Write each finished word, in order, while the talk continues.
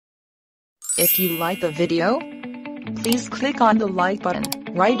If you like the video, please click on the like button,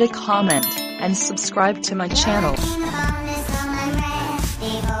 write a comment, and subscribe to my channel.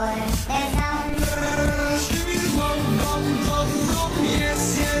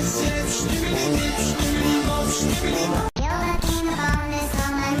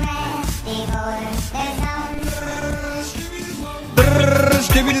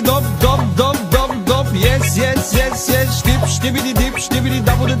 Skibidi Dop Dop Dop Dop Dop. Yes, yes, yes, yes. Skibidi Dip, Skibidi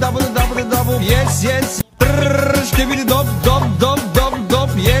Double Double Double Double. Yes, yes. Trrr. Skibidi Dop Dop Dop Dop Dop.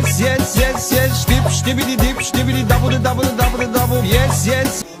 Yes, yes, yes, yes. Skibidi Dip, Skibidi Double Double Double Double. Yes,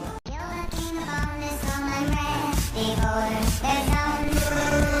 yes.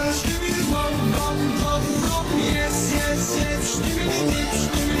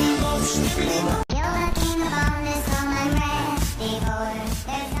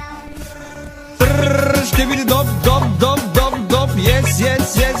 Skibidi Dop Dop Dop Dop Dop.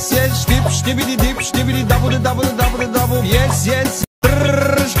 Yes, yes, yes, yes. Skibidi Dip, Skibidi Double Double Double Double. Yes, yes.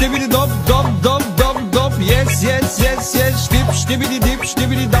 Skibidi Dop Dop Dop Dop Dop. Yes, yes, yes, yes. Skibidi Dip,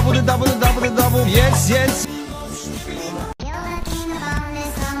 Skibidi Double Double Double Double. Yes, yes.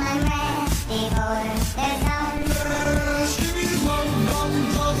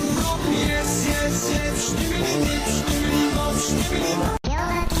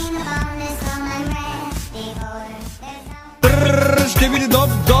 Skibidi Dop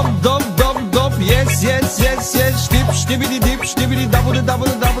Dop Dop Dop Dop. Yes, yes, yes, yes. Skibidi Dip, Skibidi Double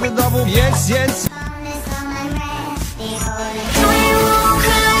Double Double Double. Yes, yes.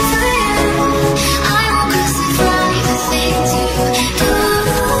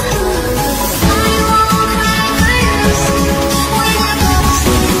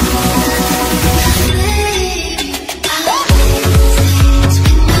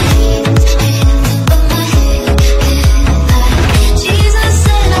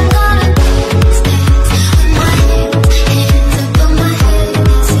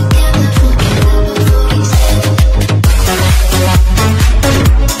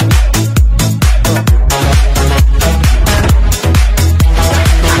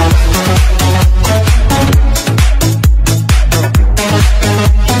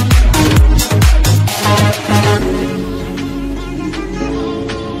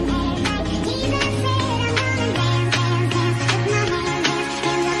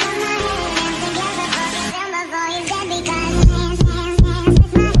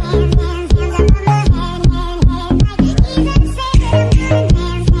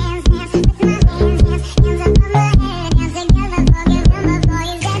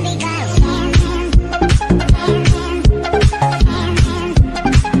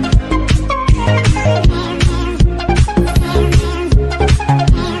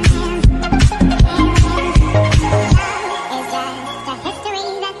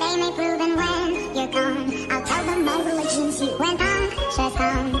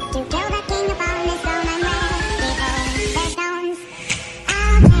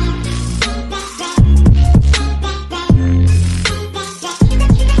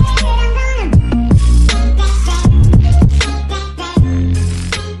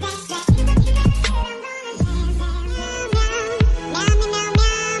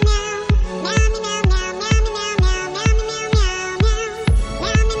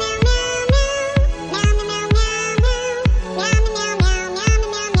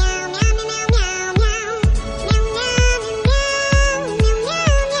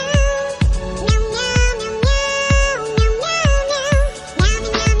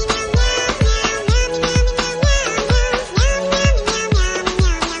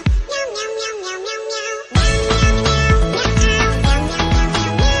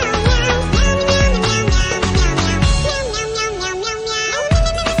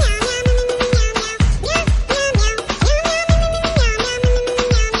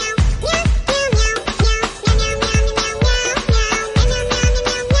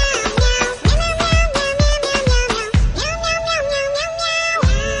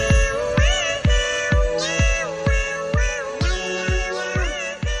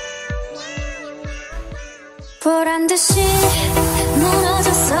 보란 듯이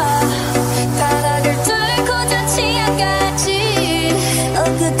무너졌어. 바닥을 뚫고 저 치아까지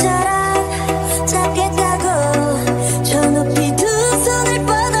엊그처럼 잡겠다고 저 높이 두 손을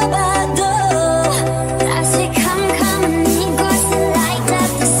뻗어봐도 다시 캄캄한 이곳을 light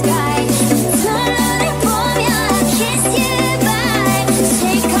up the sky. 눈을 보며 I kiss you bye.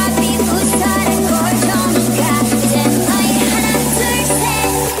 실컷 비웃어라 꼴 좀 가. 이제 너희 하나 둘 셋.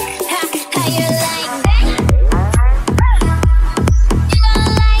 How you like that? You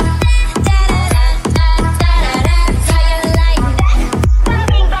gon' like that? Da da da da da da. How you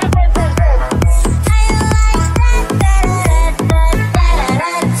like that?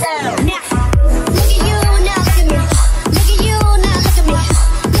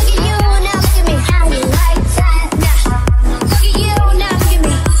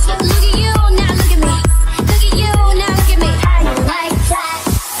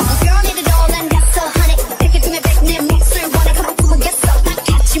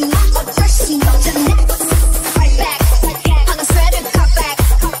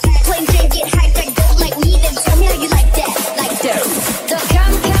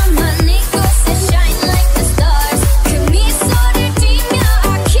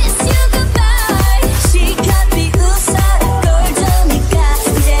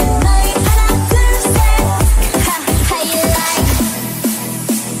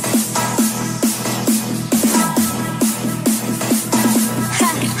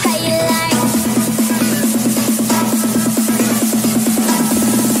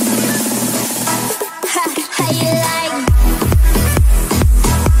 you